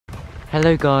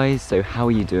Hello guys, so how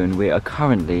are you doing? We are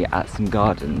currently at some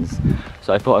gardens,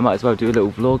 so I thought I might as well do a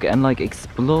little vlog and like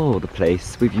explore the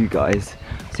place with you guys.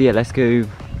 So yeah, let's go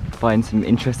find some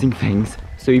interesting things.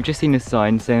 So we've just seen a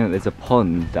sign saying that there's a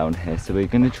pond down here, so we're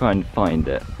gonna try and find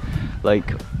it. Like,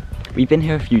 we've been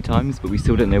here a few times, but we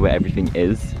still don't know where everything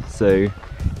is. So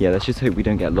yeah, let's just hope we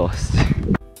don't get lost.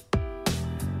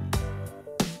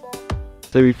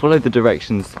 So we followed the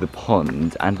directions to the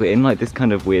pond, and we're in like this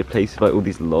kind of weird place with like all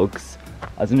these logs.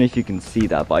 I don't know if you can see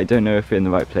that, but I don't know if we're in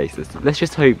the right place. Let's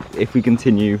just hope if we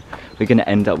continue, we're gonna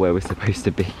end up where we're supposed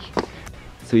to be.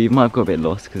 So you might have got a bit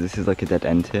lost because this is like a dead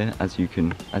end here, as you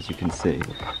can see.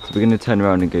 So we're gonna turn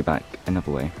around and go back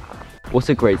another way. What's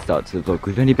a great start to the vlog?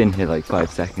 We've only been here like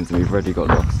 5 seconds and we've already got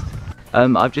lost.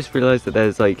 I've just realised that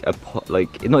there's like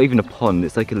not even a pond,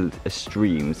 it's like a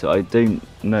stream. So I don't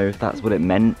know if that's what it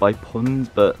meant by pond,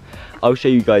 but I'll show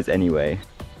you guys anyway.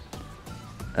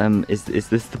 Is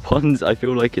this the pond? I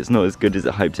feel like it's not as good as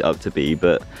it hyped it up to be,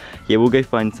 but yeah, we'll go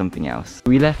find something else.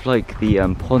 We left like the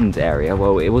pond area.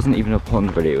 Well, it wasn't even a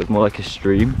pond really, it was more like a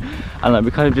stream, and like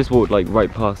we kind of just walked like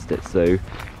right past it. So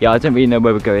yeah, I don't really know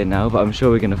where we're going now, but I'm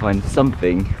sure we're gonna find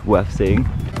something worth seeing.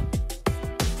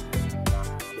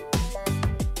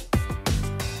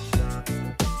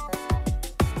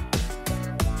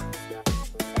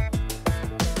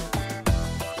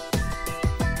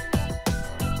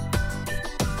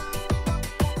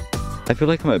 I feel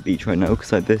like I'm at a beach right now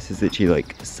because like this is literally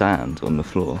like sand on the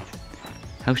floor.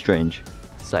 How strange.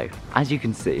 So, as you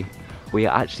can see, we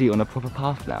are actually on a proper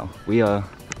path now. We are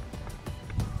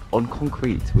on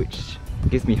concrete, which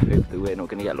gives me hope that we're not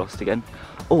going to get lost again.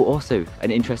 Oh, also,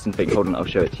 an interesting thing. Hold on, I'll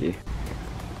show it to you.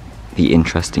 The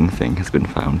interesting thing has been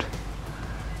found.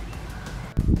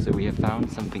 So we have found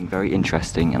something very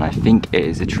interesting, and I think it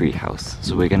is a tree house.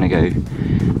 So we're going to go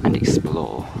and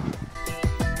explore.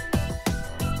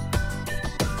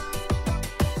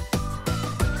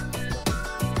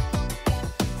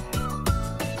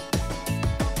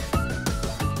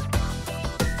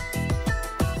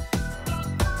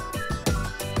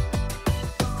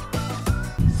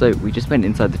 So we just went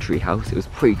inside the tree house. It was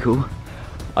pretty cool.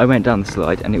 I went down the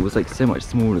slide and it was like so much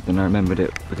smaller than I remembered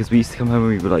it, because we used to come home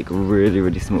when we were like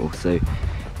really small. So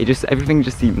everything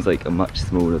just seems like much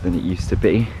smaller than it used to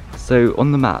be. So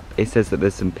on the map it says that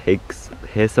there's some pigs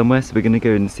here somewhere, so we're gonna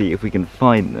go and see if we can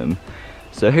find them.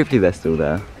 So hopefully they're still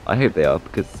there. I hope they are,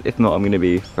 because if not I'm gonna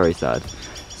be very sad.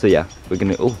 So yeah, we're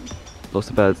gonna, oh, lots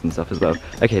of birds and stuff as well.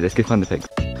 Okay, let's go find the pigs.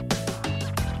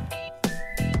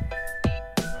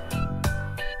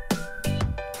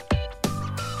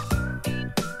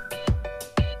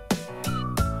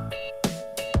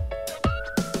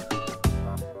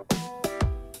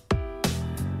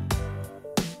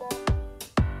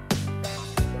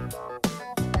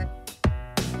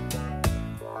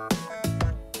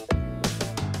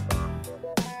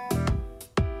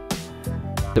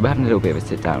 So we're having a little bit of a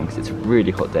sit down because it's a really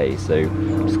hot day, so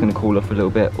I'm just going to cool off a little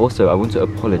bit. Also, I want to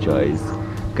apologise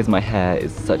because my hair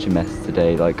is such a mess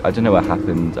today. Like, I don't know what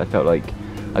happened. I felt like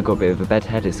I got a bit of a bed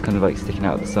head. It's kind of like sticking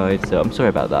out the side, so I'm sorry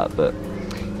about that, but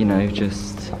you know,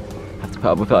 just have to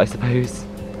put up with it, I suppose.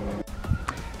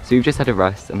 So we've just had a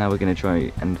rest and now we're going to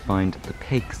try and find the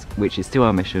pigs, which is still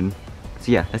our mission.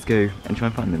 So yeah, let's go and try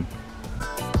and find them.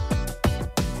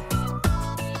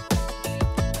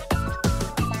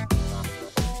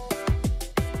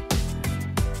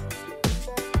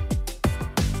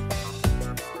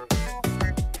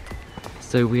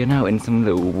 So we are now in some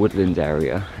little woodland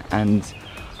area, and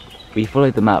we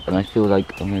followed the map, and I feel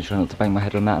like I'm going to try not to bang my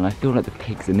head on that, and I feel like the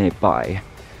pigs are nearby.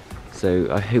 So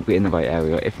I hope we're in the right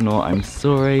area. If not, I'm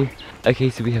sorry. Okay,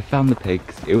 so we have found the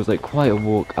pigs. It was like quite a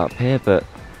walk up here, but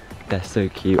they're so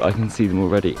cute. I can see them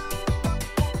already.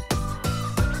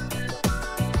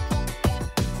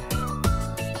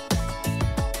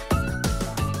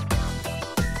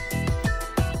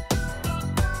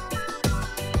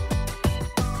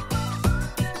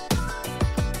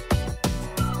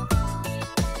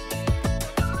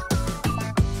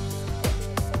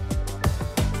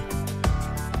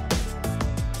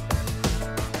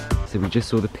 So we just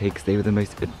saw the pigs. They were the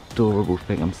most adorable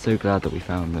thing. I'm so glad that we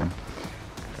found them.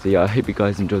 So yeah, I hope you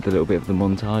guys enjoyed the little bit of the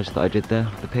montage that I did there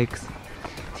with the pigs.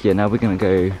 So yeah, now we're gonna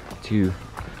go to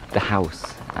the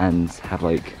house and have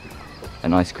like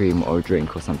an ice cream or a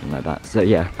drink or something like that. So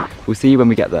yeah, we'll see you when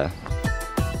we get there.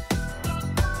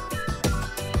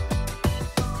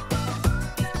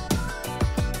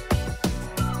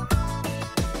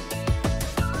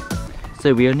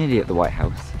 So we are nearly at the White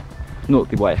House. Not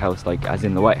the White House like as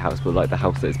in the White House, but like the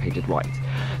house that is painted white.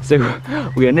 So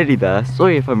we are nearly there.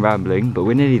 Sorry if I'm rambling, but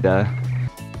we're nearly there.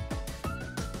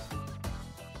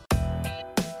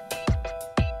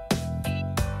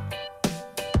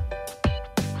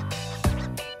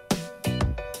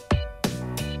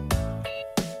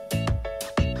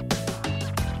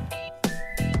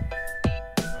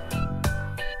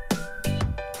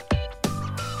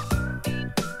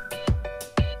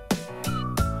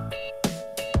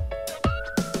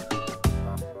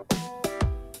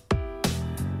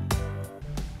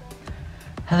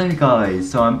 Hello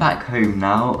guys, so I'm back home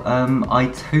now. I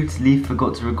totally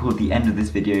forgot to record the end of this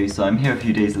video, so I'm here a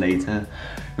few days later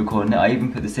recording it. I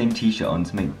even put the same t-shirt on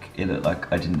to make it look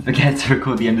like I didn't forget to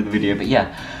record the end of the video. But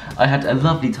yeah, I had a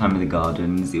lovely time in the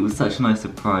gardens. It was such a nice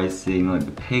surprise seeing like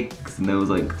the pigs, and there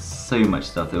was like so much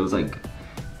stuff. There was like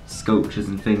sculptures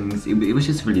and things. It was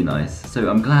just really nice. So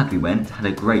I'm glad we went, had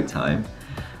a great time.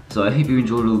 So I hope you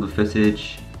enjoyed all the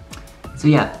footage. So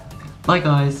yeah, bye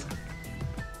guys.